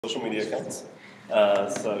social media accounts.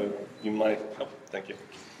 So you might, oh, thank you.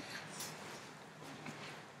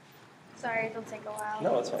 Sorry, it'll take a while.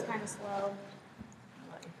 No, it's fine. It's kind of slow.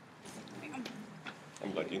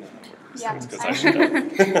 I'm glad you know how to work these Yeah, things because I should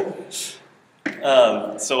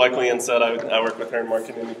know. So like Leanne said, I work with her in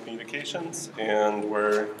marketing and communications, and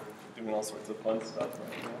we're doing all sorts of fun stuff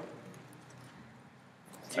right now.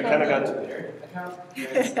 I kind of got to Twitter account.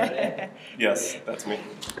 Yes, that's me.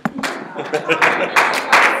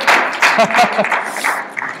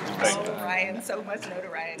 Oh, Ryan, so much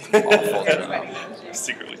notoriety. Awful. Everybody knows you.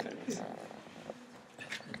 Secretly famous.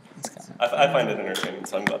 I find it entertaining,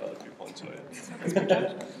 so I'm glad other people enjoy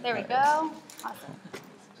it. There we go. Awesome.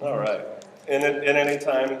 All right. And at any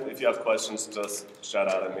time, if you have questions, just shout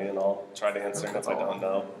out at me, and I'll try to answer. And if I don't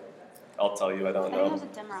know, I'll tell you I don't I think know. there's a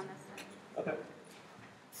dimmer on this. Okay.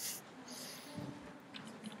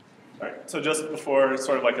 All right. So just before,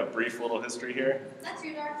 sort of like a brief little history here. That's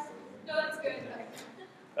too dark. No, that's good.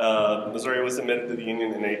 Missouri was admitted to the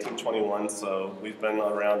Union in 1821, so we've been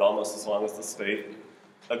around almost as long as the state.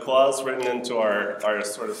 A clause written into our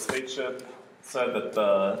sort of stateship said that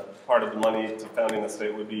the part of the money to founding the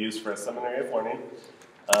state would be used for a seminary of learning.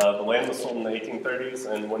 The land was sold in the 1830s,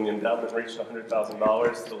 and when the endowment reached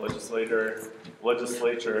 $100,000, the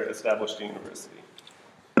legislature established a university.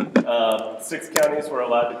 6 counties were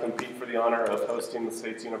allowed to compete for the honor of hosting the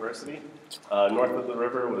state's university. North of the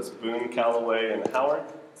river was Boone, Callaway, and Howard.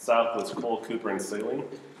 South was Cole, Cooper, and Saline.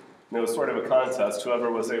 And it was sort of a contest.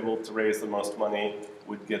 Whoever was able to raise the most money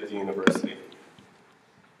would get the university.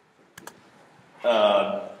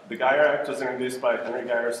 The Geyer Act was introduced by Henry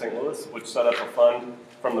Geyer of St. Louis, which set up a fund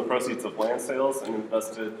from the proceeds of land sales and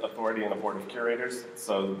invested authority in a board of curators.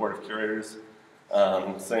 So the board of curators,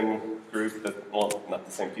 same group that, well, not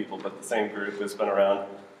the same people, but the same group has been around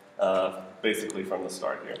basically from the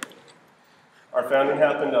start here. Our founding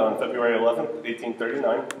happened on February 11th,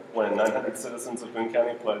 1839, when 900 citizens of Boone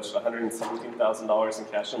County pledged $117,000 in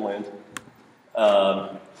cash and land.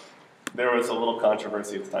 There was a little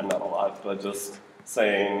controversy at the time, not a lot, but just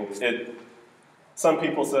saying it. Some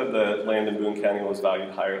people said that land in Boone County was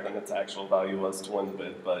valued higher than its actual value was to win the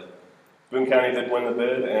bid, but Boone County did win the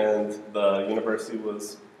bid, and the university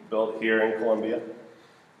was built here in Columbia.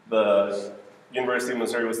 The University of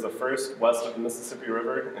Missouri was the first west of the Mississippi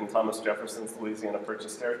River in Thomas Jefferson's Louisiana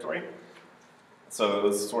Purchase territory. So it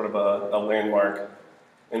was sort of a landmark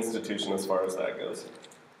institution as far as that goes.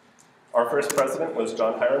 Our first president was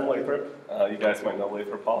John Hiram Lathrop. You guys might know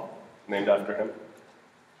Lathrop Hall, named after him.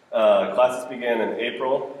 Classes began in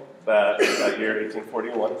April that year,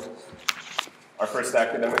 1841. Our first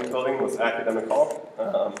academic building was Academic Hall.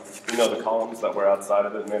 You know the columns that were outside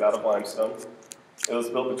of it, made out of limestone. It was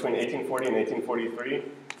built between 1840 and 1843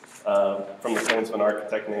 from the plans of an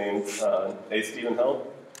architect named A. Stephen Hill,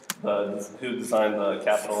 who designed the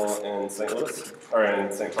Capitol in St. Louis, or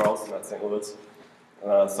in St. Charles, not St. Louis.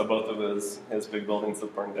 So both of his big buildings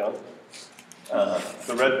have burned down.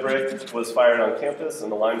 The red brick was fired on campus,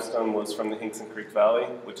 and the limestone was from the Hinkson Creek Valley,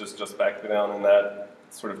 which is just back down in that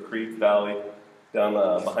sort of creek valley down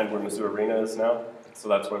behind where Mizzou Arena is now. So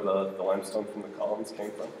that's where the limestone from the columns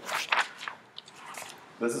came from.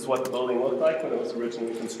 This is what the building looked like when it was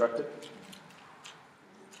originally constructed.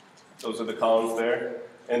 Those are the columns there.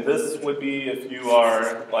 And this would be if you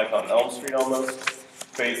are like on Elm Street almost,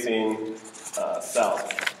 facing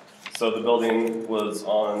south. So the building was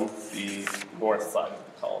on the north side of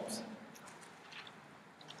the columns.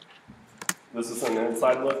 This is an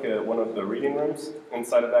inside look at one of the reading rooms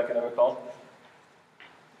inside of Academic Hall.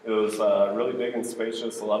 It was really big and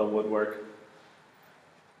spacious, a lot of woodwork.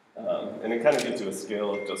 And it kind of gives you a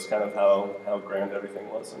scale of just kind of how grand everything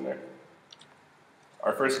was in there.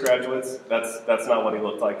 Our first graduates, that's not what he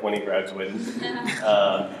looked like when he graduated.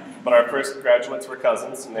 But our first graduates were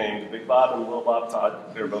cousins named Big Bob and Little Bob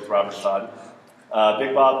Todd. They were both Robert Todd.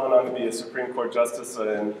 Big Bob went on to be a Supreme Court justice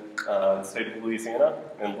in the state of Louisiana.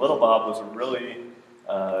 And Little Bob was a really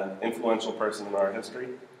influential person in our history.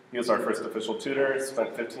 He was our first official tutor,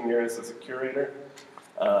 spent 15 years as a curator.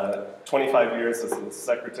 25 years as the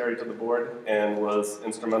secretary to the board, and was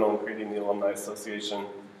instrumental in creating the Alumni Association.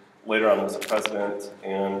 Later on was a president,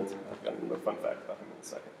 and I've got another fun fact about him in a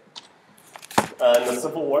second. In the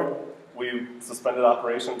Civil War, we suspended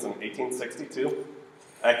operations in 1862.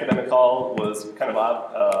 Academic Hall was kind of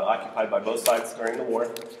occupied by both sides during the war.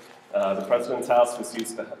 The president's house was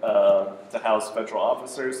used to house federal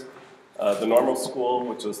officers. The normal school,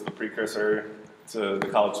 which was the precursor to the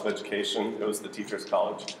College of Education, it was the Teachers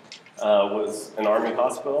College, was an Army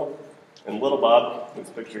hospital. And Little Bob, whose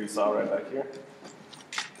picture you saw right back here,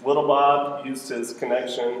 Little Bob used his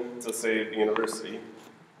connection to save the university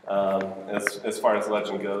As far as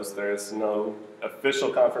legend goes, there is no official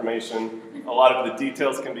confirmation. A lot of the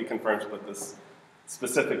details can be confirmed, but this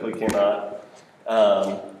specifically cannot.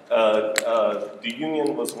 The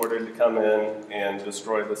Union was ordered to come in and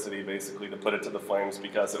destroy the city, basically, to put it to the flames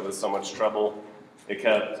because it was so much trouble. It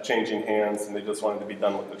kept changing hands, and they just wanted to be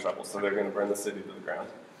done with the trouble, so they're going to burn the city to the ground.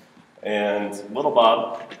 And Little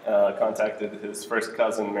Bob contacted his first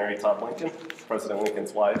cousin, Mary Todd Lincoln, President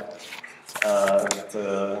Lincoln's wife,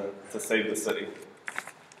 to save the city.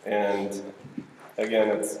 And again,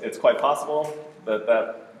 it's quite possible that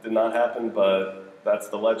that did not happen, but that's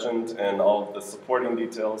the legend, and all of the supporting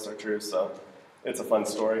details are true, so it's a fun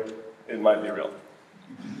story. It might be real.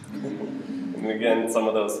 And again, some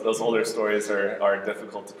of those older stories are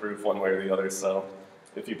difficult to prove one way or the other, so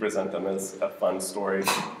if you present them as a fun story,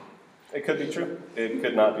 it could be true. It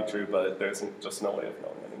could not be true, but there's just no way of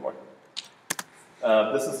knowing anymore.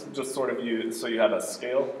 This is just sort of so you have a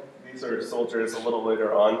scale. These are soldiers a little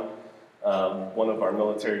later on, one of our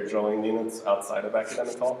military drilling units outside of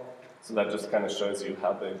Academic Hall. So that just kind of shows you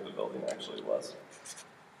how big the building actually was.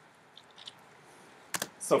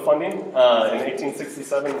 So funding, in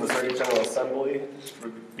 1867, the Missouri General Assembly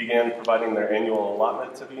began providing their annual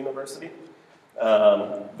allotment to the university.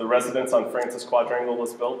 The residence on Francis Quadrangle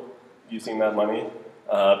was built using that money.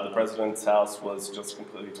 The president's house was just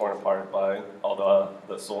completely torn apart by all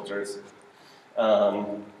the soldiers.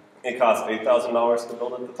 It cost $8,000 to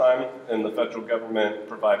build at the time, and the federal government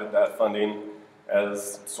provided that funding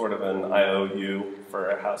as sort of an IOU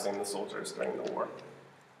for housing the soldiers during the war.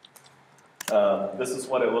 This is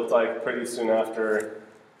what it looked like pretty soon after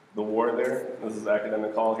the war there. This is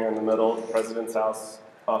Academic Hall here in the middle, the president's house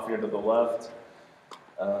off here to the left.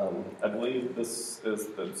 I believe this is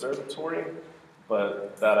the observatory,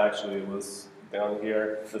 but that actually was down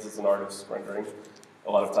here. This is an artist's rendering.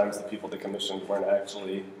 A lot of times the people they commissioned weren't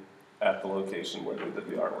actually at the location where they did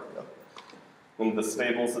the artwork of. And the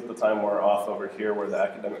stables at the time were off over here where the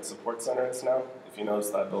Academic Support Center is now. If you notice,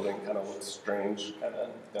 that building kind of looks strange kind of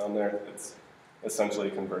down there. It's essentially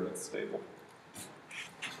a converted stable.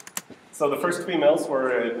 So the first females were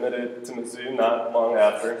admitted to Mizzou not long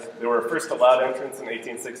after. They were first allowed entrance in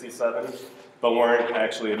 1867, but weren't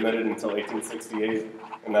actually admitted until 1868,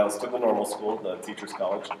 and that was to the normal school, the Teachers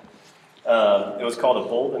College. It was called a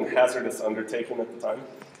bold and hazardous undertaking at the time.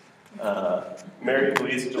 Mary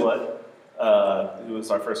Louise Gillette, who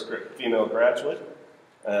was our first female graduate,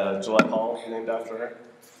 Gillette Hall, named after her,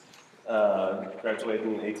 graduated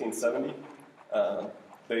in 1870.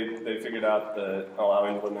 They figured out that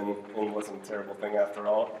allowing women in wasn't a terrible thing after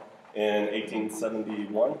all in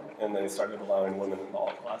 1871, and they started allowing women in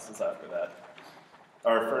all classes after that.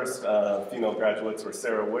 Our first female graduates were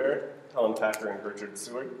Sarah Ware, Helen Packer, and Gertrude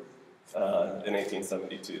Seward in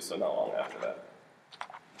 1872, so not long after that.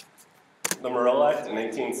 The Morrill Act in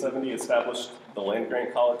 1870 established the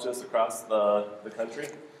land-grant colleges across the country.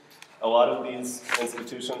 A lot of these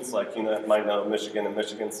institutions, like you might know Michigan and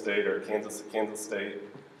Michigan State or Kansas and Kansas State,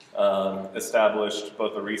 established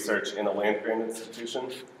both a research and a land-grant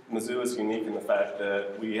institution. Mizzou is unique in the fact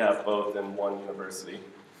that we have both in one university.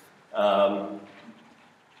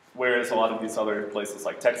 Whereas a lot of these other places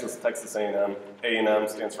like Texas A&M, A&M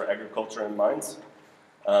stands for Agriculture and Mines.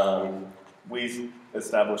 We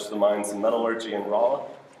established the mines in metallurgy in Rolla,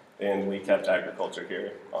 and we kept agriculture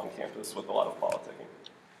here on campus with a lot of politicking.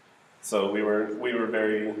 So we were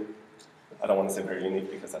very, I don't want to say very unique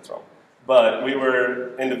because that's wrong, but we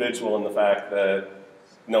were individual in the fact that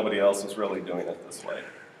nobody else was really doing it this way.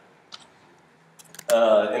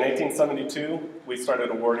 In 1872, we started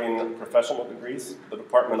awarding professional degrees. The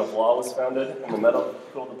Department of Law was founded, and the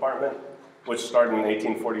medical department, which started in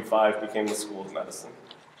 1845, became the School of Medicine.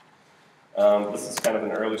 This is kind of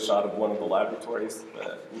an early shot of one of the laboratories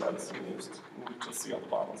that medicine used. You can just see all the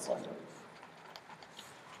bottles lined up.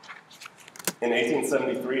 In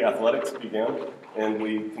 1873, athletics began, and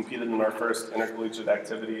we competed in our first intercollegiate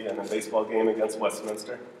activity in a baseball game against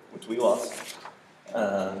Westminster, which we lost.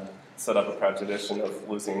 Set up a proud tradition of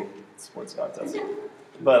losing sports contests.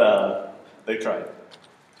 But they tried.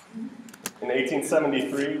 In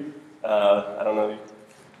 1873, I don't know if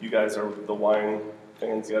you guys are the wine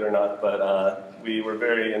fans yet or not, but we were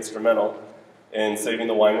very instrumental in saving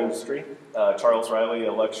the wine industry. Charles Riley,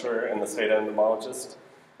 a lecturer and the state entomologist,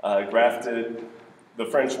 grafted, the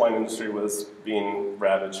French wine industry was being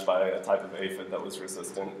ravaged by a type of aphid that was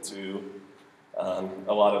resistant to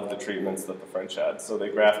a lot of the treatments that the French had. So they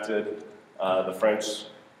grafted the French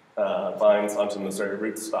vines onto Missouri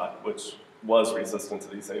rootstock, which was resistant to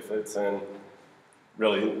these aphids, and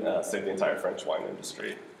really saved the entire French wine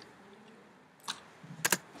industry.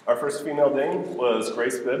 Our first female dean was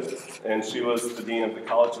Grace Bibb, and she was the dean of the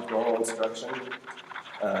College of Normal Instruction,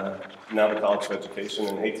 now the College of Education,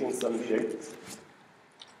 in 1878.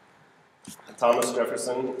 Thomas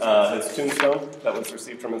Jefferson, his tombstone that was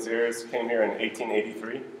received from his heirs came here in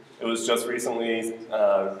 1883. It was just recently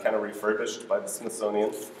kind of refurbished by the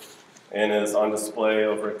Smithsonian and is on display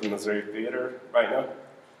over at the Missouri Theater right now.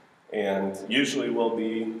 And usually will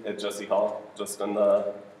be at Jesse Hall, just in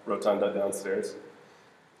the rotunda downstairs.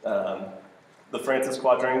 The Francis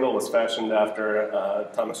Quadrangle was fashioned after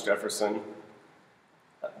Thomas Jefferson's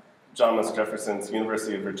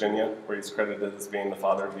University of Virginia, where he's credited as being the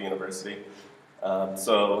father of the university.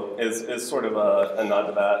 So is sort of a nod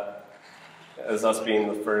to that, as us being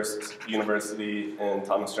the first university in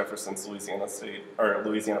Thomas Jefferson's Louisiana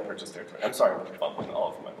Purchase territory. I'm sorry, I'm bumbling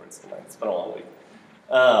all of my words tonight. It's been a long week.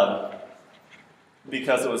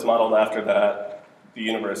 Because it was modeled after that, the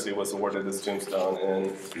university was awarded his tombstone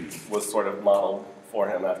and was sort of modeled for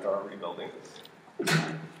him after our rebuilding.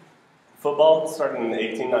 Football started in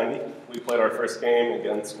 1890. We played our first game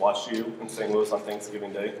against WashU in St. Louis on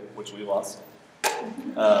Thanksgiving Day, which we lost.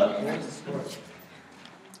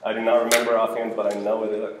 I do not remember offhand, but I know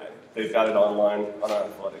they've got it online on our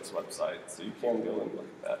athletics website, so you can go and look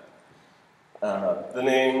at that. The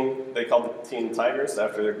name, they called the team Tigers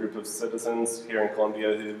after their group of citizens here in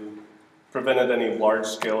Columbia who prevented any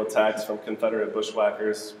large-scale attacks from Confederate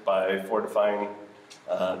bushwhackers by fortifying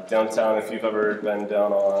downtown. If you've ever been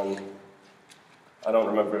down on, I don't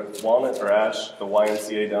remember, Walnut or Ash, the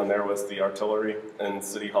YMCA down there was the artillery in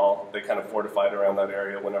City Hall. They kind of fortified around that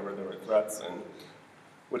area whenever there were threats. And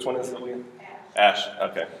which one is it, Leah? Ash,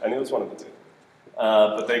 okay. I knew it was one of the two.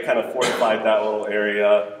 But they kind of fortified that little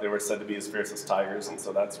area. They were said to be as fierce as tigers, and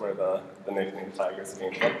so that's where the nickname Tigers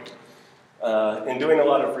came from. In doing a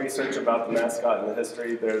lot of research about the mascot and the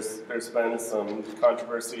history, there's been some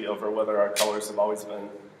controversy over whether our colors have always been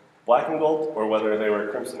black and gold or whether they were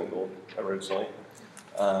crimson and gold originally.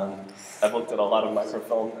 I've looked at a lot of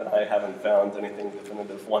microfilm and I haven't found anything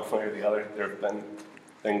definitive one way or the other. There have been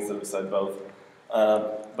things that have said both.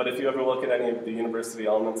 But if you ever look at any of the university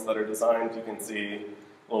elements that are designed, you can see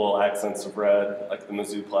little accents of red, like the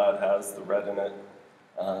Mizzou plaid has the red in it.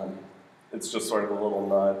 It's just sort of a little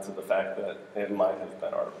nod to the fact that it might have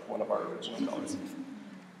been one of our original colors.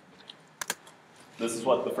 This is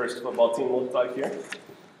what the first football team looked like here.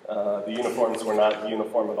 The uniforms were not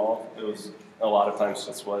uniform at all. It was a lot of times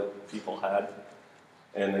just what people had,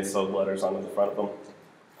 and they sewed letters onto the front of them.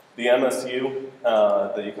 The MSU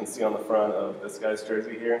that you can see on the front of this guy's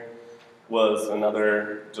jersey here was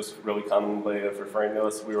another just really common way of referring to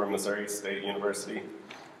us. We were Missouri State University,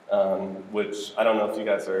 which I don't know if you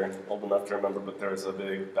guys are old enough to remember, but there was a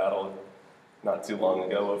big battle not too long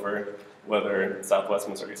ago over whether Southwest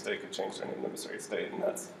Missouri State could change their name to Missouri State, and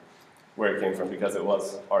that's where it came from because it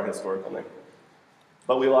was our historical name.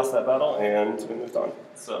 But we lost that battle and we moved on.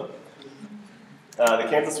 So the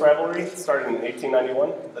Kansas rivalry started in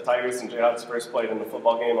 1891. The Tigers and Jayhawks first played in the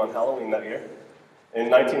football game on Halloween that year. In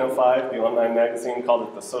 1905, the Alumni magazine called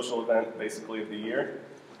it the social event, basically, of the year,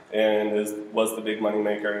 and was the big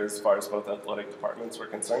moneymaker as far as both athletic departments were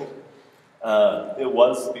concerned. It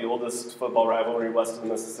was the oldest football rivalry west of the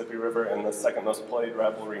Mississippi River and the second most played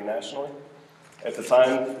rivalry nationally. At the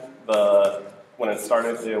time, when it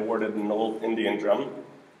started, they awarded an old Indian drum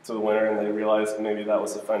to the winner, and they realized maybe that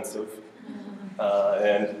was offensive,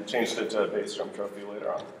 and changed it to a bass drum trophy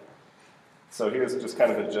later on. So here's just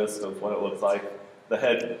kind of a gist of what it looks like. The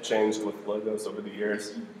head changed with logos over the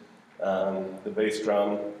years. The bass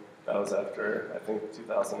drum, that was after, I think,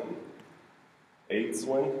 2008's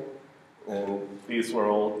win. And these were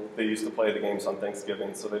old. They used to play the games on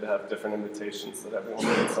Thanksgiving, so they'd have different invitations that everyone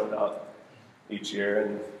would send out each year,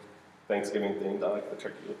 and Thanksgiving themed, I like the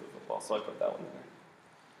turkey with the football, so I put that one in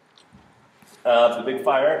there. The big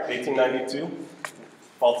fire, 1892.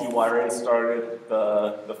 Faulty wiring started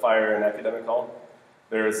the fire in Academic Hall.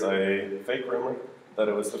 There's a fake rumor that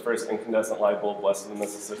it was the first incandescent light bulb west of the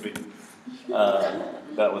Mississippi.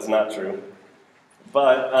 That was not true.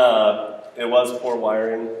 But it was poor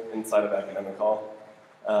wiring inside of Academic Hall.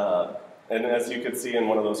 And as you could see in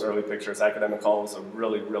one of those early pictures, Academic Hall was a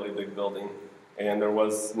really, really big building. And there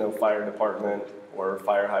was no fire department or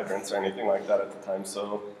fire hydrants or anything like that at the time.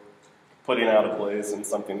 So putting out a blaze in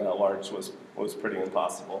something that large was pretty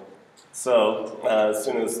impossible. So as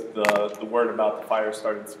soon as the word about the fire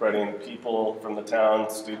started spreading, people from the town,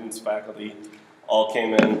 students, faculty, all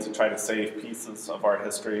came in to try to save pieces of our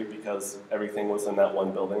history because everything was in that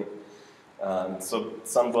one building. So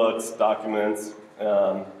some books, documents,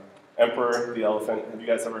 Emperor the elephant. Have you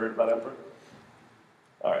guys ever heard about Emperor?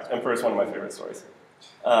 All right, Emperor is one of my favorite stories.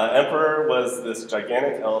 Emperor was this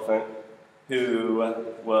gigantic elephant who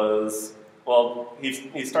was, well,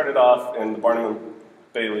 he started off in the Barnum and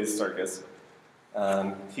Bailey's circus.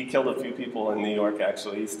 He killed a few people in New York,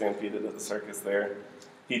 actually. He stampeded at the circus there.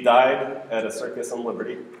 He died at a circus in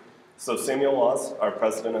Liberty. So Samuel Laws, our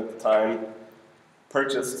president at the time,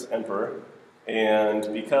 purchased Emperor.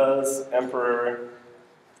 And because Emperor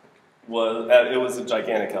it was a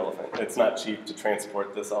gigantic elephant. It's not cheap to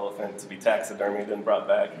transport this elephant to be taxidermied and brought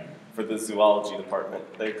back for the zoology department.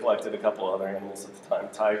 They collected a couple other animals at the time,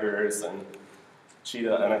 tigers and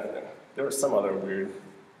cheetah, and there was some other weird,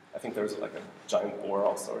 I think there was like a giant boar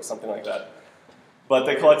also or something like that. But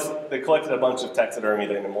they collected a bunch of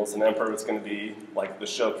taxidermied animals, and Emperor was going to be like the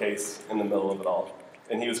showcase in the middle of it all.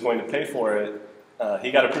 And he was going to pay for it.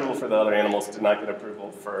 He got approval for the other animals, did not get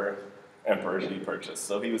approval for Emperor to be purchased.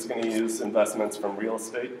 So he was going to use investments from real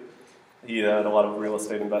estate. He had a lot of real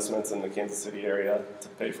estate investments in the Kansas City area to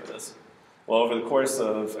pay for this. Well, over the course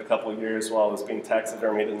of a couple of years, while it was being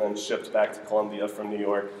taxidermied and then shipped back to Columbia from New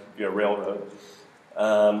York via railroad,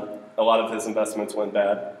 a lot of his investments went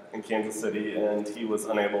bad in Kansas City, and he was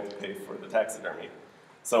unable to pay for the taxidermy.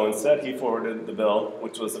 So instead, he forwarded the bill,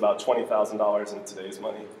 which was about $20,000 in today's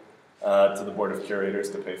money, to the Board of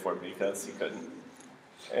Curators to pay for it because he couldn't.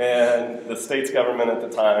 And the state's government at the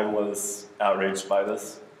time was outraged by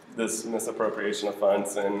this misappropriation of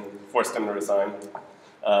funds and forced him to resign.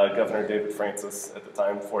 Governor David Francis at the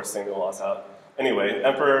time forced Samuel Laws out. Anyway,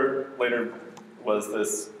 Emperor later was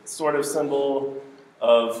this sort of symbol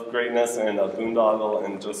of greatness and a boondoggle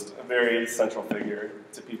and just a very central figure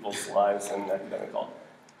to people's lives and academic hall.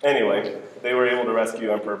 Anyway, they were able to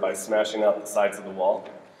rescue Emperor by smashing out the sides of the wall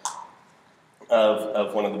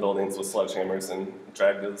of one of the buildings with sledgehammers and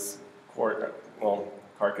dragged his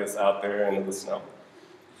carcass out there into the snow.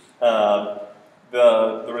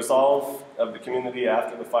 The resolve of the community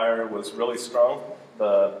after the fire was really strong.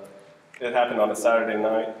 It happened on a Saturday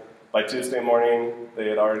night. By Tuesday morning, they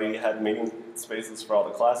had already had meeting spaces for all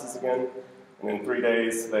the classes again. And in 3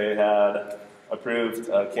 days, they had approved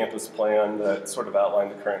a campus plan that sort of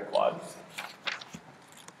outlined the current quad.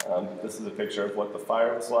 This is a picture of what the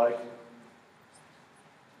fire was like.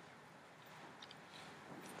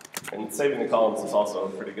 And saving the columns is also a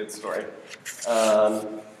pretty good story.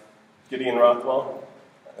 Gideon Rothwell,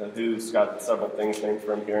 who's got several things named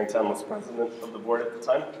for him here in town, was president of the board at the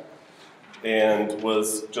time, and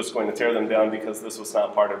was just going to tear them down because this was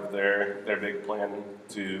not part of their big plan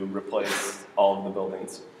to replace all of the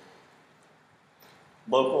buildings.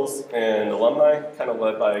 Locals and alumni, kind of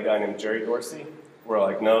led by a guy named Jerry Dorsey, were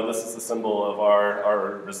like, no, this is a symbol of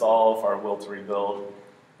our resolve, our will to rebuild.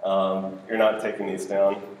 You're not taking these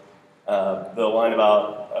down. The line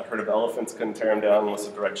about a herd of elephants couldn't tear them down was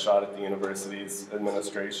a direct shot at the university's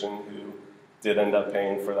administration, who did end up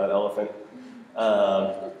paying for that elephant.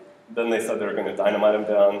 Then they said they were going to dynamite him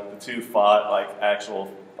down. The two fought,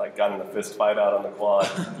 got in a fist fight out on the quad.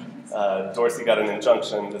 Dorsey got an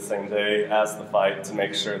injunction the same day as the fight to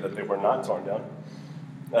make sure that they were not torn down.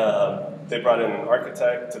 They brought in an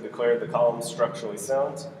architect to declare the columns structurally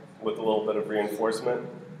sound with a little bit of reinforcement.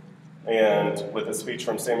 And with a speech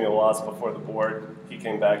from Samuel Laws before the board, he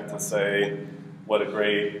came back to say what a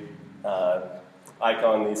great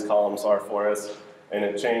icon these columns are for us. And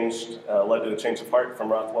it led to a change of heart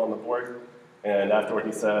from Rothwell and the board. And afterward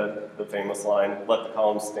he said the famous line, let the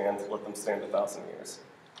columns stand, let them stand 1,000 years.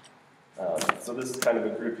 So this is kind of a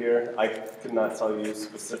group here. I could not tell you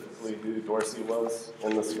specifically who Dorsey was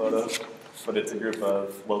in this photo, but it's a group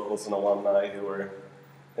of locals and alumni who were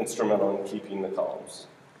instrumental in keeping the columns.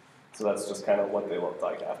 So that's just kind of what they looked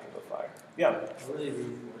like after the fire. Yeah? How are they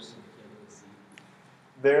reinforcing the seat?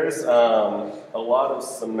 There's a lot of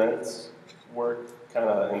cement work, kind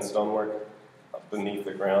of in stonework beneath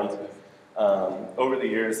the ground. Over the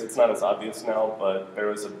years, it's not as obvious now, but there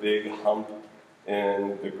was a big hump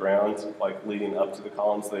in the ground, like leading up to the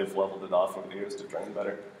columns. They've leveled it off over the years to drain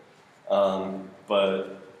better.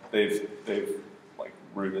 But they've like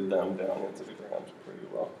rooted them down into the ground pretty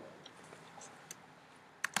well.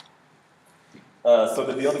 So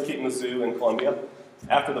the deal to keep Mizzou in Columbia.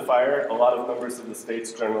 After the fire, a lot of members of the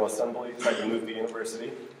state's General Assembly tried to move the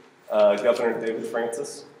university. Governor David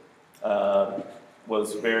Francis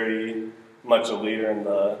was very much a leader in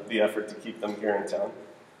the effort to keep them here in town.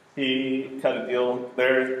 He cut a deal.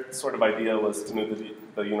 Their sort of idea was to move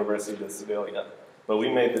the university to Sedalia. But we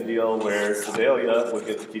made the deal where Sedalia would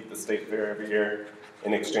get to keep the state fair every year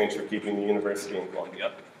in exchange for keeping the university in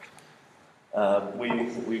Columbia.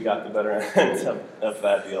 We got the better end of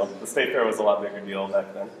that deal. The state fair was a lot bigger deal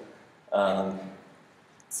back then.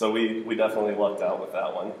 So we definitely lucked out with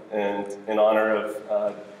that one. And in honor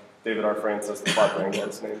of David R. Francis, the Bob Wrangler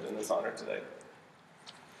is named in his honor today.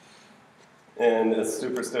 And a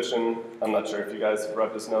superstition, I'm not sure if you guys have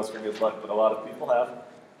rubbed his nose for good luck, but a lot of people have.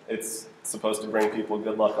 It's supposed to bring people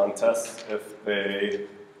good luck on tests if they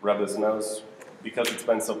rub his nose. Because it's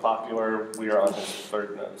been so popular, we are on his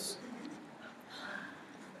third nose.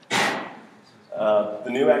 The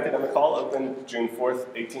new academic hall opened June 4th,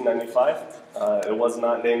 1895. It was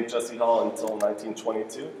not named Jesse Hall until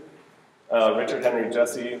 1922. Richard Henry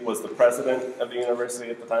Jesse was the president of the university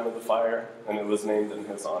at the time of the fire, and it was named in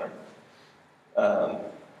his honor. I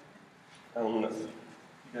don't know if you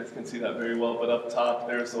guys can see that very well, but up top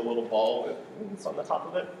there's a little ball with wings on the top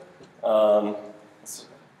of it. It's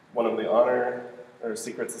one of the honor or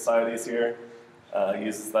secret societies here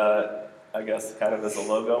uses that, I guess, kind of as a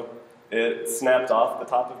logo. It snapped off the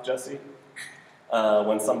top of Jesse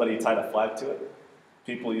when somebody tied a flag to it.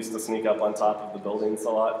 People used to sneak up on top of the buildings a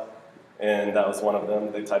lot, and that was one of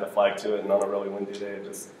them. They tied a flag to it, and on a really windy day, it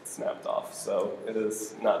just snapped off. So it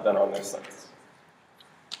has not been on there since.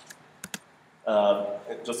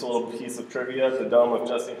 Just a little piece of trivia, the dome of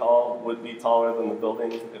Jesse Hall would be taller than the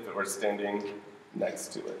building if it were standing next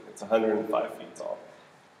to it. It's 105 feet tall.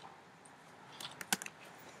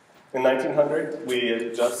 In 1900, we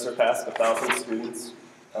had just surpassed 1,000 students.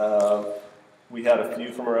 We had a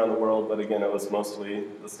few from around the world, but again, it was mostly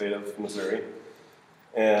the state of Missouri.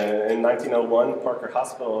 And in 1901, Parker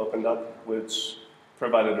Hospital opened up, which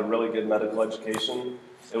provided a really good medical education.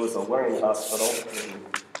 It was a learning hospital.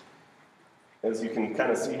 And as you can kind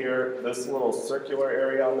of see here, this little circular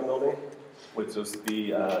area on the building, which is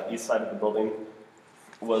the east side of the building,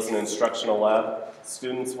 was an instructional lab.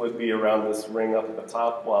 Students would be around this ring up at the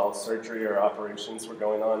top while surgery or operations were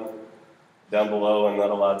going on down below, and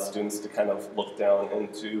that allowed students to kind of look down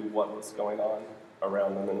into what was going on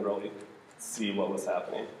around them and really see what was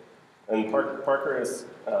happening. And Parker is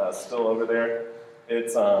still over there.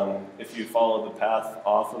 It's, if you follow the path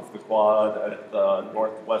off of the quad at the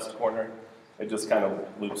northwest corner, it just kind of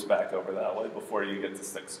loops back over that way before you get to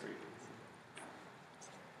 6th Street.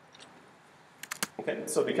 Okay,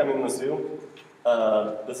 so becoming the zoo.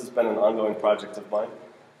 This has been an ongoing project of mine,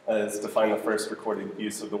 is to find the first recorded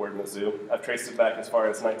use of the word Mizzou. I've traced it back as far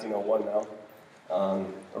as 1901 now.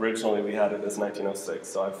 Originally we had it as 1906,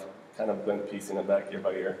 so I've kind of been piecing it back year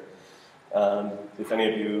by year. If any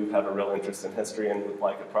of you have a real interest in history and would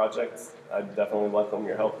like a project, I'd definitely welcome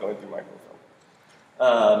your help going through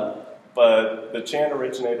microfilm. But the chant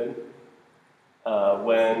originated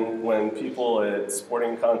when people at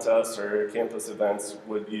sporting contests or campus events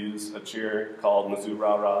would use a cheer called Mizzou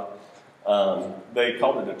Rah Rah. They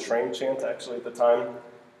called it a train chant actually at the time.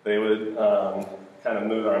 They would kind of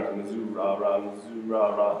move around to Mizzou Rah Rah, Mizzou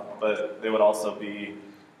Rah Rah, but they would also be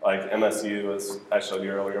like MSU, as I showed you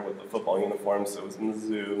earlier with the football uniforms. It was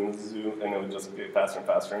Mizzou, Mizzou, and it would just get faster and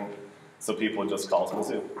faster, and so people would just call it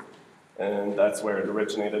Mizzou. And that's where it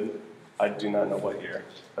originated. I do not know what year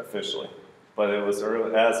officially, but it was as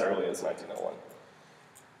early as 1901.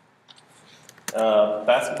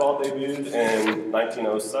 Basketball debuted in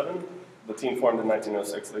 1907. The team formed in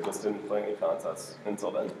 1906. They just didn't play any contests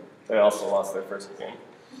until then. They also lost their first game.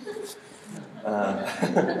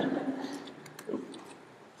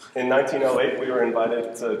 In 1908, we were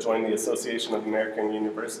invited to join the Association of American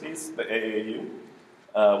Universities, the AAU.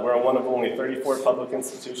 We're one of only 34 public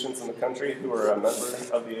institutions in the country who are a member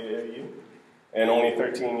of the AAU, and only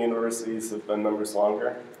 13 universities have been members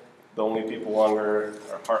longer. The only people longer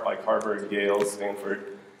are like Harvard, Yale,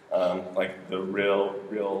 Stanford, like the real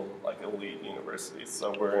like elite universities.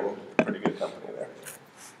 So we're in pretty good company there.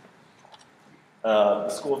 The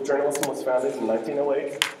School of Journalism was founded in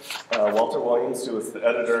 1908. Walter Williams, who was the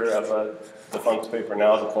editor of a defunct paper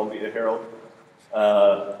now, the Columbia Herald,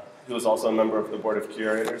 who was also a member of the Board of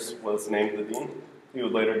Curators, was named the dean. He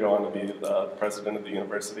would later go on to be the president of the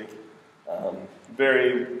university.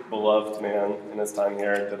 Very beloved man in his time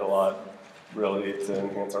here, did a lot really to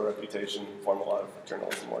enhance our reputation, form a lot of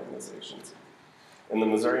journalism organizations. And the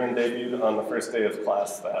Missourian debuted on the first day of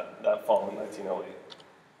class that fall in 1908.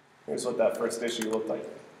 Here's what that first issue looked like.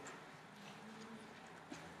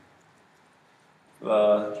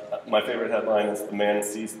 My favorite headline is "The Man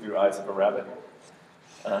Sees Through Eyes of a Rabbit."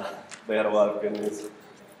 They had a lot of good news.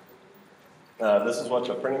 This is what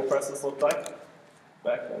the printing presses looked like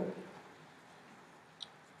back then.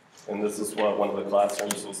 And this is what one of the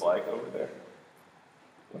classrooms was like over there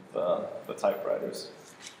with the typewriters.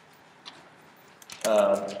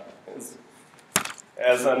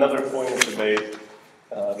 As another point of debate,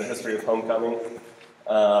 the history of homecoming.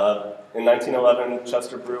 In 1911,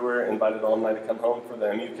 Chester Brewer invited alumni to come home for the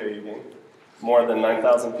MUKU game. More than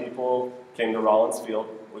 9,000 people came to Rollins Field,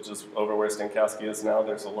 which is over where Stankowski is now.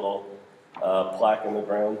 There's a little plaque in the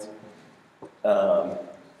ground.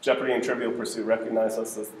 Jeopardy and Trivial Pursuit recognize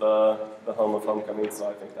us as the home of homecoming, so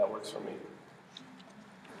I think that works for me.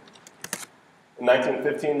 In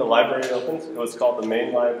 1915, the library opened. It was called the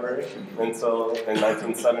Main Library until in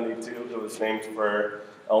 1972, it was named for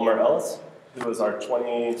Elmer Ellis, who was our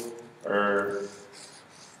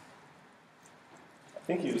I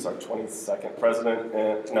think he was our 22nd president.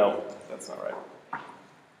 And, no, that's not right.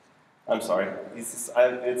 I'm sorry. It's the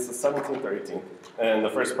 17th or 18th, and the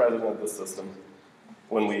first president of the system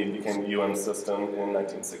when we became the UM system in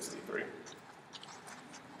 1963.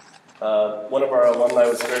 One of our alumni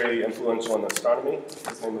was very influential in astronomy.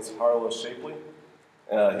 His name was Harlow Shapley.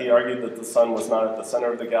 He argued that the sun was not at the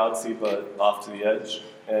center of the galaxy, but off to the edge.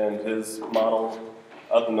 And his model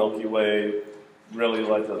of the Milky Way really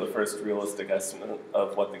led to the first realistic estimate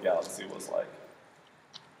of what the galaxy was like.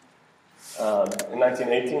 In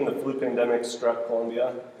 1918, the flu pandemic struck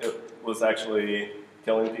Columbia. It was actually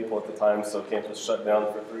killing people at the time, so campus shut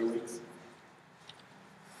down for 3 weeks.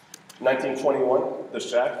 1921, the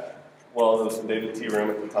Shack. Well, it was the David T. Room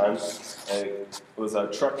at the time. It was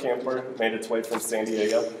a truck camper, made its way from San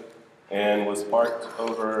Diego, and was parked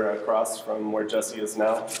over across from where Jesse is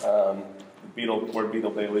now. Where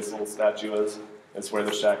Beetle Bailey's little statue is where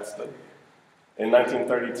the Shack stood. In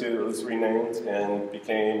 1932, it was renamed and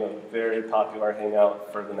became a very popular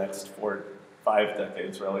hangout for the next 5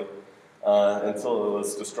 decades, really, until it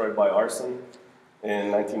was destroyed by arson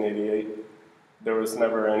in 1988. There was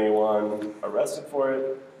never anyone arrested for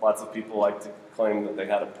it. Lots of people like to claim that they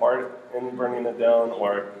had a part in burning it down,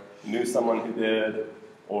 or knew someone who did,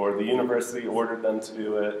 or the university ordered them to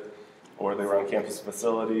do it, or they were on campus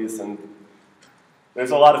facilities. And there's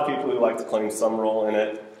a lot of people who like to claim some role in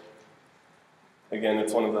it. Again,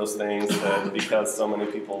 it's one of those things that because so many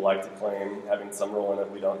people like to claim having some role in it,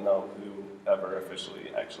 we don't know who ever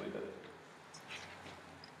officially actually did it.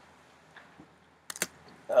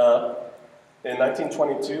 In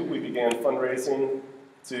 1922, we began fundraising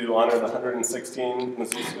to honor the 116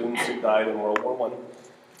 Mizzou students who died in World War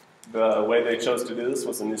I. The way they chose to do this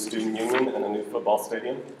was a new student union and a new football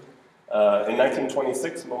stadium. In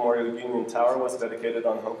 1926, Memorial Union Tower was dedicated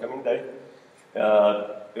on Homecoming Day.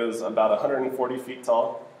 It was about 140 feet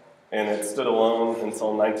tall, and it stood alone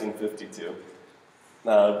until 1952.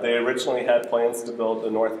 They originally had plans to build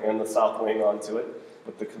the north and the south wing onto it,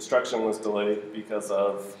 but the construction was delayed because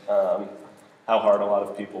of how hard a lot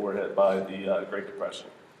of people were hit by the Great Depression.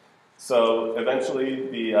 So eventually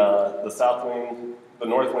the south wing, the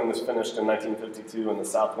north wing was finished in 1952 and the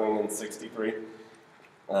south wing in 63.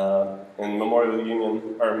 And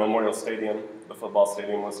Memorial Stadium, the football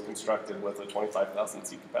stadium, was constructed with a 25,000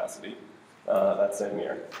 seat capacity that same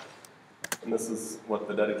year. And this is what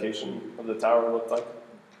the dedication of the tower looked like.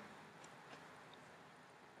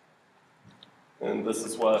 And this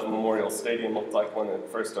is what Memorial Stadium looked like when it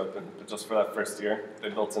first opened, but just for that first year. They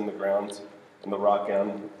built in the ground and the rock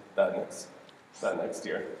end that next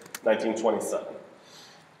year, 1927.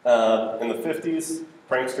 In the 50s,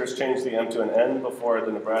 pranksters changed the M to an N before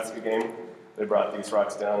the Nebraska game. They brought these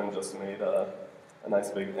rocks down and just made a nice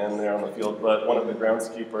big N there on the field. But one of the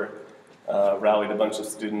groundskeeper rallied a bunch of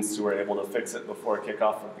students who were able to fix it before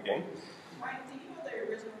kickoff of the game. Ryan, do you know the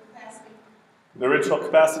original capacity? The original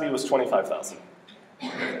capacity was 25,000.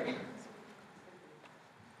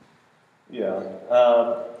 Yeah,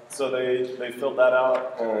 so they filled that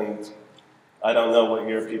out, and I don't know what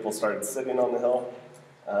year people started sitting on the hill,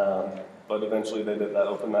 but eventually they did that,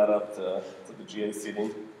 open that up to the GA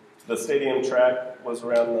seating. The stadium track was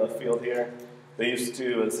around the field here. They used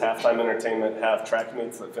to, as halftime entertainment, have track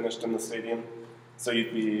meets that finished in the stadium. So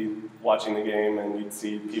you'd be watching the game and you'd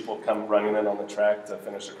see people come running in on the track to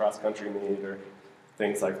finish a cross-country meet or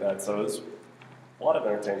things like that. So it was a lot of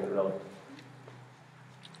entertainment, really.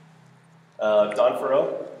 Don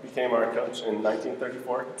Farrell became our coach in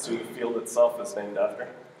 1934, so the field itself is named after.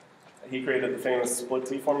 He created the famous split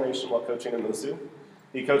T formation while coaching in Mizzou.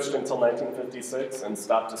 He coached until 1956 and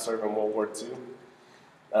stopped to serve in World War II.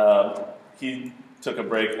 He took a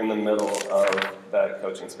break in the middle of that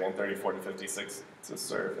coaching span, 34 to 56, to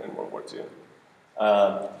serve in World War II.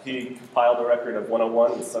 He compiled a record of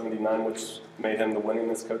 101 and 79, which made him the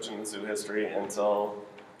winningest coach in Mizzou history until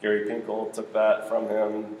Gary Pinkel took that from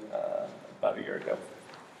him about a year ago.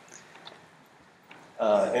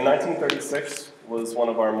 In 1936 was one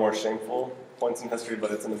of our more shameful points in history,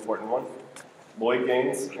 but it's an important one. Lloyd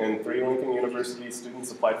Gaines and 3 Lincoln University students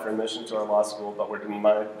applied for admission to our law school, but were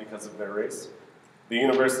denied because of their race. The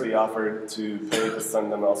university offered to pay to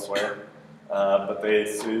send them elsewhere, but they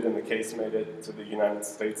sued and the case made it to the United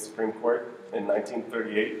States Supreme Court in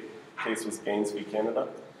 1938. The case was Gaines v. Canada.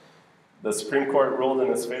 The Supreme Court ruled in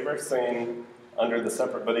his favor, saying under the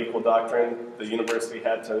separate but equal doctrine, the university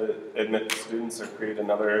had to admit the students or create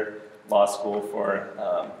another law school for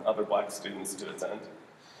other black students to attend.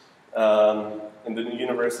 And the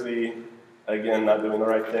university, again, not doing the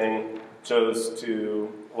right thing, chose to,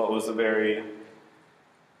 what was a very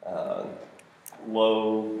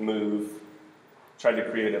low move, tried to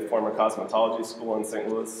create a former cosmetology school in St.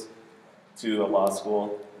 Louis to a law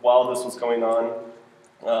school. While this was going on,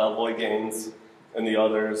 Lloyd Gaines and the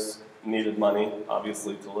others needed money,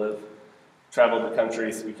 obviously, to live. Traveled the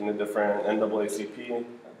country speaking to different NAACP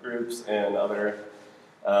groups and other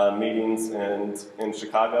meetings, and in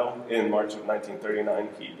Chicago, in March of 1939,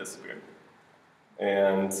 he disappeared.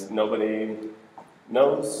 And nobody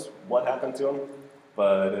knows what happened to him,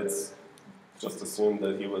 but it's just assumed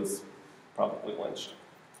that he was probably lynched.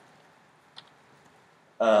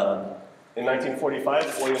 In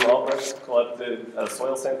 1945, William Albrecht collected a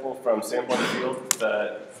soil sample from Sanborn Field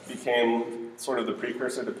that became sort of the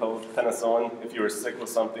precursor to penicillin. If you were sick with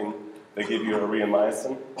something, they gave you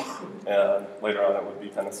ariomycin. Later on, it would be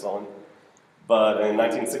penicillin. But in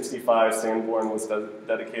 1965, Sanborn was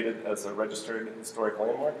dedicated as a registered historic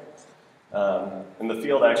landmark. And the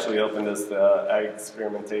field actually opened as the Ag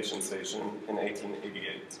Experimentation Station in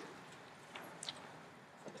 1888.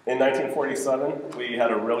 In 1947, we had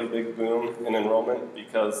a really big boom in enrollment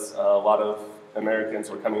because a lot of Americans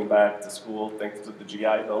were coming back to school thanks to the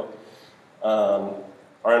GI Bill.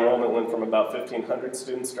 Our enrollment went from about 1,500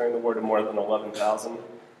 students during the war to more than 11,000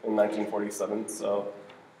 in 1947. So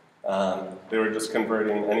they were just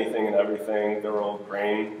converting anything and everything. There were old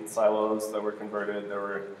grain silos that were converted. There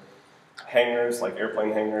were hangars, like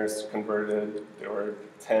airplane hangars, converted. There were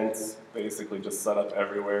tents basically just set up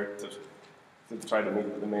everywhere to try to meet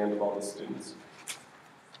the demand of all the students.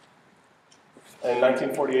 In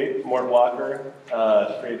 1948, Mort Walker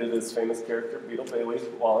created his famous character, Beetle Bailey,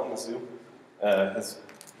 while in the zoo.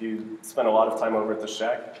 He spent a lot of time over at the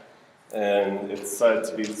shack, and it's said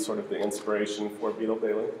to be sort of the inspiration for Beetle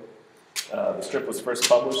Bailey. The strip was first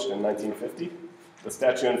published in 1950. The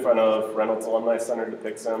statue in front of Reynolds Alumni Center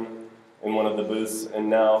depicts him in one of the booths, and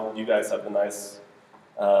now you guys have the nice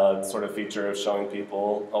sort of feature of showing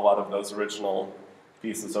people a lot of those original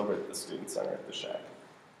pieces over at the Student Center at the shack.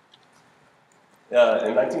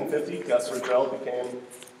 In 1950, Gus Ridgell became,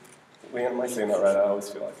 am I saying that right? I always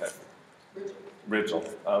feel like Ridgell.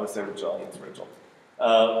 I always say Ridgell, and it's Ridgell.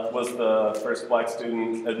 Was the first black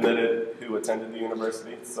student admitted who attended the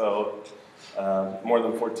university, so more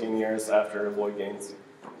than 14 years after Lloyd Gaines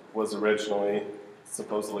was originally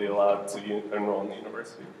supposedly allowed to enroll in the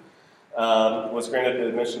university. Was granted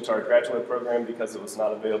admission to our graduate program because it was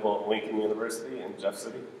not available at Lincoln University in Jeff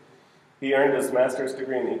City. He earned his master's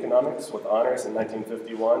degree in economics with honors in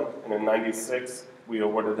 1951, and in 96, we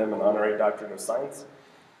awarded him an honorary doctorate of science.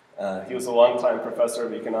 He was a longtime professor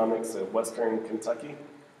of economics at Kentucky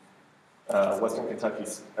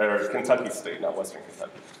State, not Western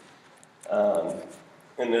Kentucky.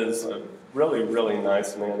 And is a really, really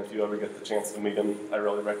nice man. If you ever get the chance to meet him, I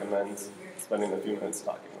really recommend spending a few minutes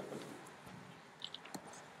talking with him.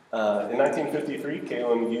 In 1953,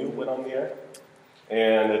 KOMU went on the air,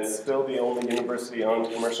 and it's still the only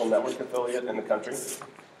university-owned commercial network affiliate in the country.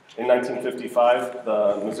 In 1955,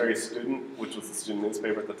 the Missouri Student, which was the student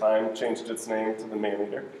newspaper at the time, changed its name to the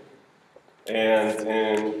Man-Eater. And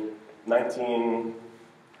in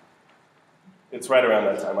it's right around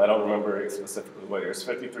that time, I don't remember specifically what year, it's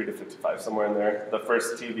 53 to 55, somewhere in there. The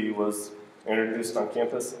first TV was introduced on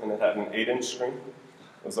campus, and it had an 8-inch screen.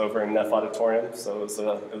 It was over in Neff Auditorium, so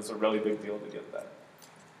it was a really big deal to get that.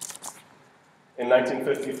 In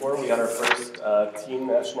 1954, we had our first team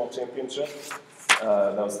national championship.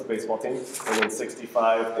 That was the baseball team. And in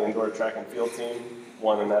 65, the indoor track and field team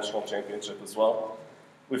won a national championship as well.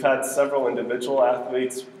 We've had several individual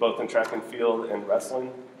athletes, both in track and field and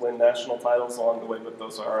wrestling, win national titles along the way, but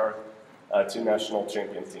those are our two national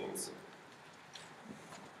champion teams.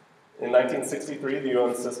 In 1963, the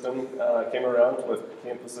UN system came around with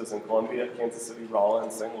campuses in Columbia, Kansas City, Rolla,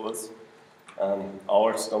 and St. Louis. All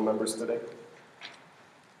are still members today.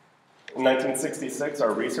 In 1966,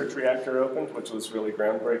 our research reactor opened, which was really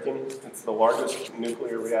groundbreaking. It's the largest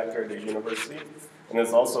nuclear reactor at a university, and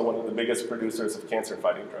is also one of the biggest producers of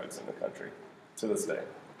cancer-fighting drugs in the country to this day.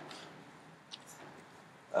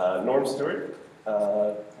 Norm Stewart,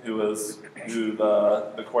 who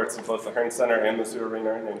the courts of both the Hearn Center and the Mizzou Arena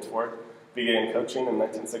are named for, began coaching in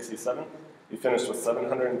 1967. He finished with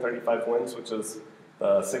 735 wins, which is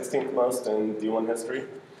the 16th most in D1 history.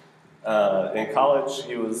 In college,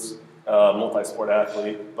 he was a multi-sport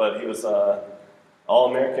athlete, but he was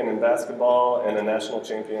All-American in basketball and a national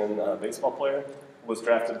champion baseball player. Was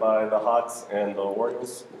drafted by the Hawks and the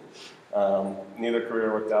Orioles. Neither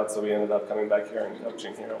career worked out, so he ended up coming back here and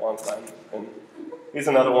coaching here a long time. And he's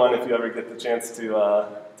another one, if you ever get the chance to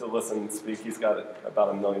listen and speak, he's got about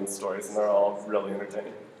 1 million stories, and they're all really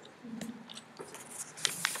entertaining.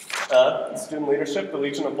 Student leadership, the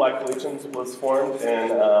Legion of Black Collegians was formed in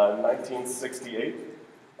 1968.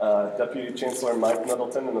 Deputy Chancellor Mike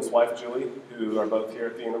Middleton and his wife Julie, who are both here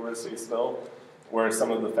at the university still, were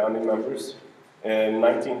some of the founding members. In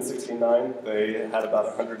 1969, they had about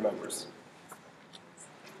 100 members.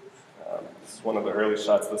 This is one of the early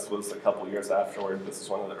shots. This was a couple years afterward. This is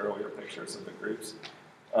one of the earlier pictures of the groups.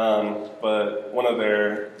 But one of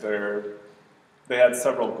they had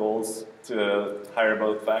several goals to hire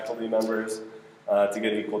both faculty members, to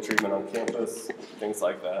get equal treatment on campus, things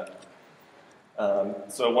like that.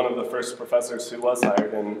 So one of the first professors who was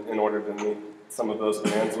hired in order to meet some of those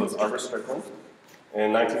demands was Arbor Strickland.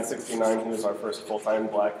 In 1969, he was our first full-time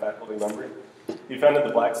Black faculty member. He founded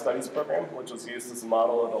the Black Studies program, which was used as a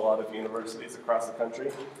model at a lot of universities across the country.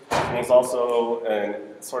 He was also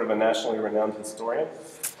sort of a nationally renowned historian,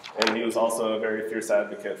 and he was also a very fierce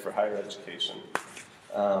advocate for higher education.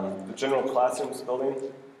 The General Classrooms building,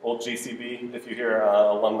 old GCB, if you hear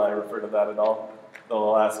alumni refer to that at all,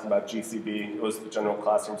 they'll ask about GCB. It was the General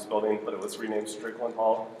Classrooms building, but it was renamed Strickland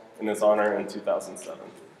Hall in his honor in 2007.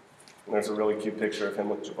 And there's a really cute picture of him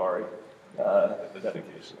with Jabari at the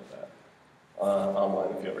dedication of that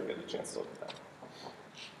online if you ever get a chance to look at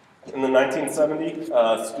that. In the 1970s,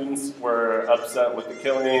 students were upset with the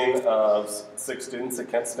killing of 6 students at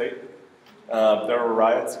Kent State. There were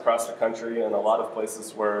riots across the country, and a lot of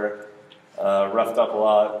places were roughed up a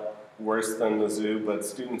lot worse than the zoo, but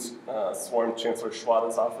students swarmed Chancellor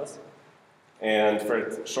Schwada's office, and for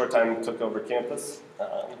a short time took over campus.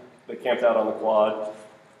 They camped out on the quad.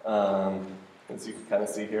 As you can kind of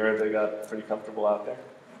see here, they got pretty comfortable out there.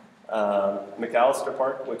 McAllister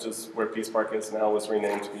Park, which is where Peace Park is now, was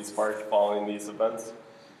renamed Peace Park following these events.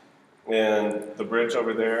 And the bridge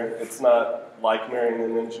over there, it's not like marrying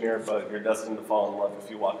an engineer, but you're destined to fall in love if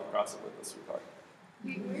you walk across it with this regard.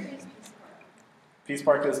 Where is Peace Park? Peace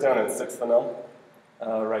Park is down at 6th and Elm,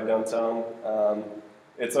 right downtown.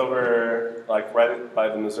 It's over, like, right by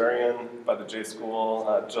the Missourian, by the J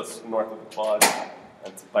School, just north of the quad.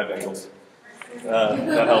 It's by Bengals.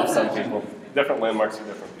 That helps some people. Different landmarks for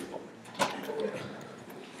different people.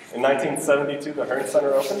 In 1972, the Hearn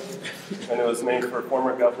Center opened, and it was named for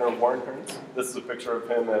former Governor Warren Hearns. This is a picture of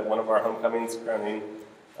him at one of our homecomings crowning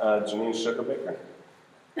Janine Sugarbaker.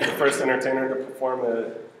 The first entertainer to perform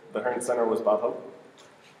at the Hearn Center was Bob Hope.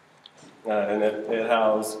 And it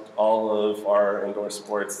housed all of our indoor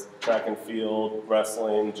sports, track and field,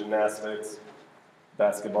 wrestling, gymnastics,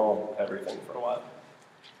 basketball, everything for a while.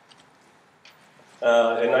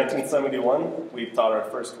 In 1971, we taught our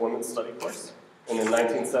first women's study course. And in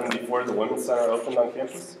 1974, the Women's Center opened on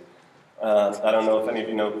campus. I don't know if any of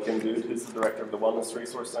you know Kim Dude, who's the director of the Wellness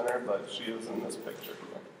Resource Center, but she is in this picture here.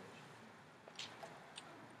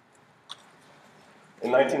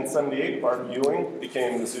 In 1978, Barb Ewing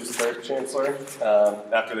became the zoo's third chancellor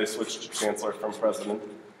after they switched to chancellor from president,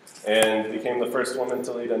 and became the first woman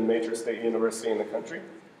to lead a major state university in the country.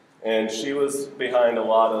 And she was behind a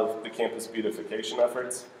lot of the campus beautification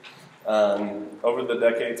efforts. Over the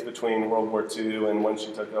decades between World War II and when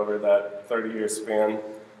she took over, that 30-year span,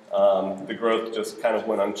 the growth just kind of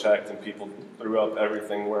went unchecked and people threw up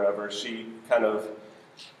everything wherever. She kind of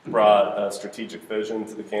brought a strategic vision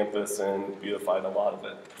to the campus and beautified a lot of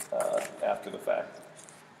it after the fact.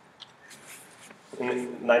 In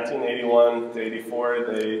 1981 to 84,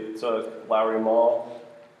 they took Lowry Mall.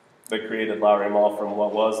 They created Lowry Mall from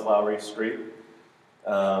what was Lowry Street.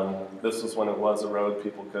 This was when it was a road.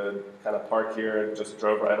 People could kind of park here, just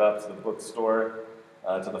drove right up to the bookstore,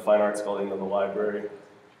 to the Fine Arts building, to the library.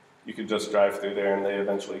 You could just drive through there, and they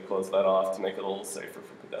eventually closed that off to make it a little safer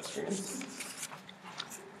for pedestrians.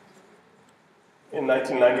 In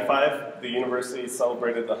 1995, the university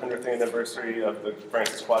celebrated the 100th anniversary of the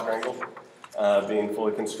Francis Quadrangle being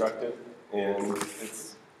fully constructed, and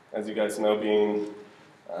it's, as you guys know, being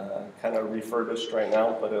kind of refurbished right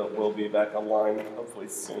now, but it will be back online hopefully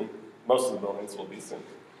soon. Most of the buildings will be soon.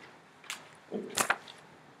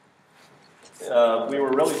 We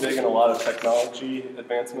were really big in a lot of technology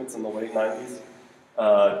advancements in the late 90s.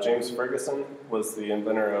 James Ferguson was the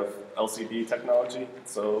inventor of LCD technology,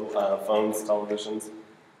 so phones, televisions,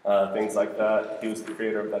 things like that. He was the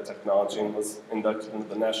creator of that technology and was inducted into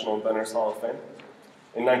the National Inventors Hall of Fame.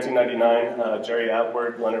 In 1999, Jerry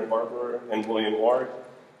Atwood, Leonard Barber, and William Orr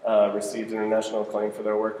received international acclaim for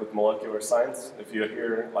their work with molecular science. If you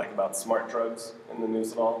hear about smart drugs in the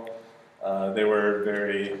news at all, they were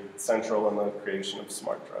very central in the creation of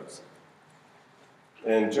smart drugs.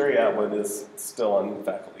 And Jerry Atwood is still on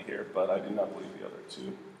faculty here, but I do not believe the other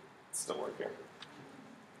two still work here.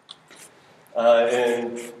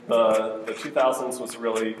 And the 2000s was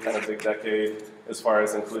really kind of big decade as far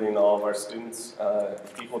as including all of our students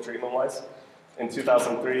equal treatment-wise. In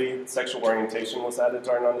 2003, sexual orientation was added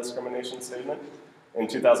to our non-discrimination statement. In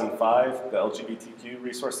 2005, the LGBTQ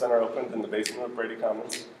Resource Center opened in the basement of Brady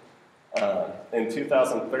Commons. In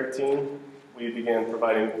 2013, we began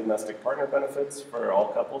providing domestic partner benefits for all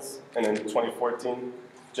couples. And in 2014,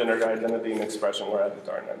 gender identity and expression were added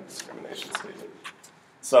to our non-discrimination statement.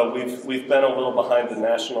 So we've been a little behind the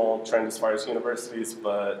national trend as far as universities,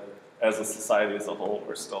 but as a society as a whole,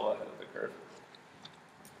 we're still ahead of the curve.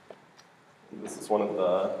 And this is one of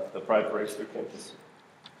the pride parades through campus.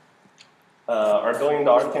 Our $1 billion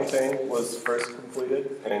campaign was first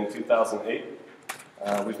completed in 2008.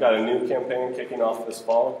 We've got a new campaign kicking off this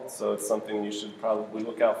fall, so it's something you should probably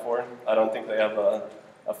look out for. I don't think they have a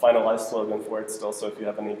finalized slogan for it still, so if you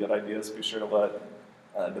have any good ideas, be sure to let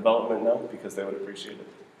development know, because they would appreciate it.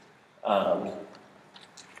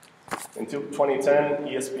 In 2010,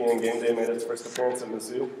 ESPN Game Day made its first appearance at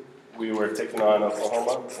Mizzou. We were taking on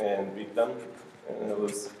Oklahoma and beat them, and it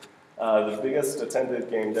was the biggest attended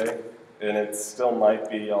game day, and it still might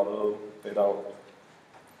be, although they don't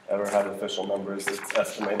ever have official numbers. It's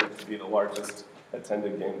estimated to be the largest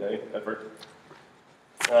attended game day ever.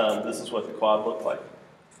 This is what the quad looked like.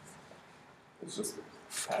 It's just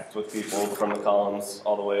packed with people from the columns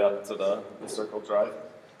all the way up to the circle drive.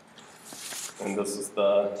 And this is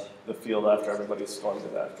the field after everybody stormed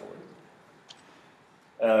it afterward.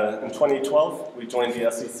 In 2012, we joined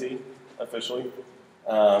the SEC officially.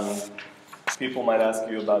 People might ask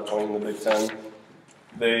you about joining the Big Ten.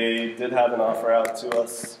 They did have an offer out to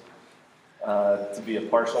us to be a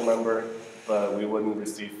partial member, but we wouldn't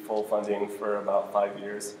receive full funding for about 5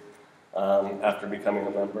 years after becoming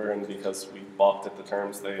a member, and because we balked at the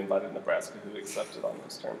terms, they invited Nebraska, who accepted on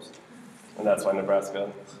those terms. And that's why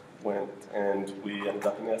Nebraska went, and we ended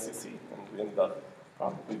up in the SEC, and we ended up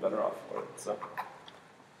probably better off for it. So,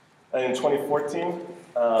 in 2014,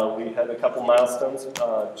 we had a couple milestones.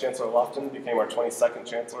 Chancellor Lofton became our 22nd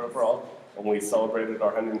chancellor overall, and we celebrated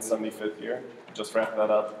our 175th year. Just wrapped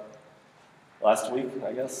that up last week,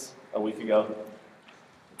 I guess, a week ago.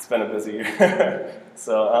 It's been a busy year.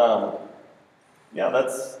 So, yeah,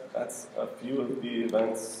 that's a few of the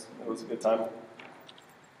events. It was a good time.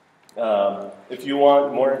 If you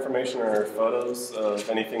want more information or photos of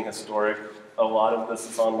anything historic, a lot of this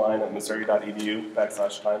is online at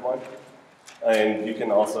missouri.edu/timeline. And you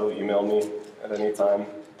can also email me at any time.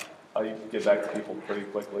 I get back to people pretty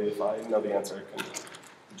quickly. If I know the answer, I can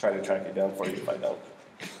try to track it down for you if I don't.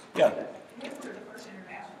 Yeah? When were the first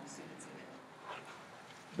international students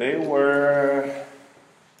in it?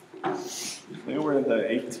 They were in the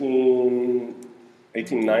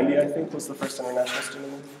 1890, I think, was the first international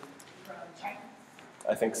student. From China?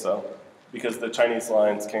 I think so. Because the Chinese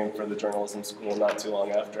Lions came for the journalism school not too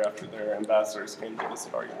long after their ambassadors came to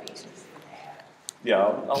visit our university.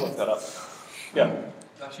 Yeah, I'll look that up. Yeah.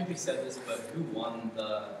 Not sure if you said this, but who won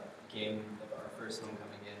the game of our first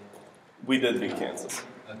homecoming game? We did beat Kansas.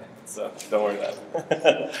 Okay. So don't worry about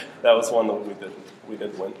that. That was one that we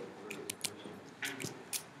did win.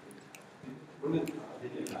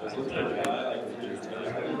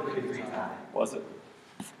 Was it?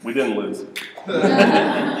 We didn't lose.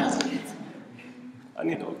 I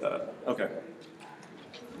need to look that up. Okay.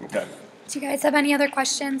 Okay. Do you guys have any other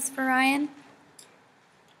questions for Ryan?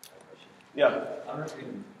 Yeah. I'm not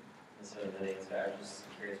really necessarily the answer. I'm just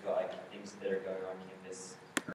curious about things that are going on campus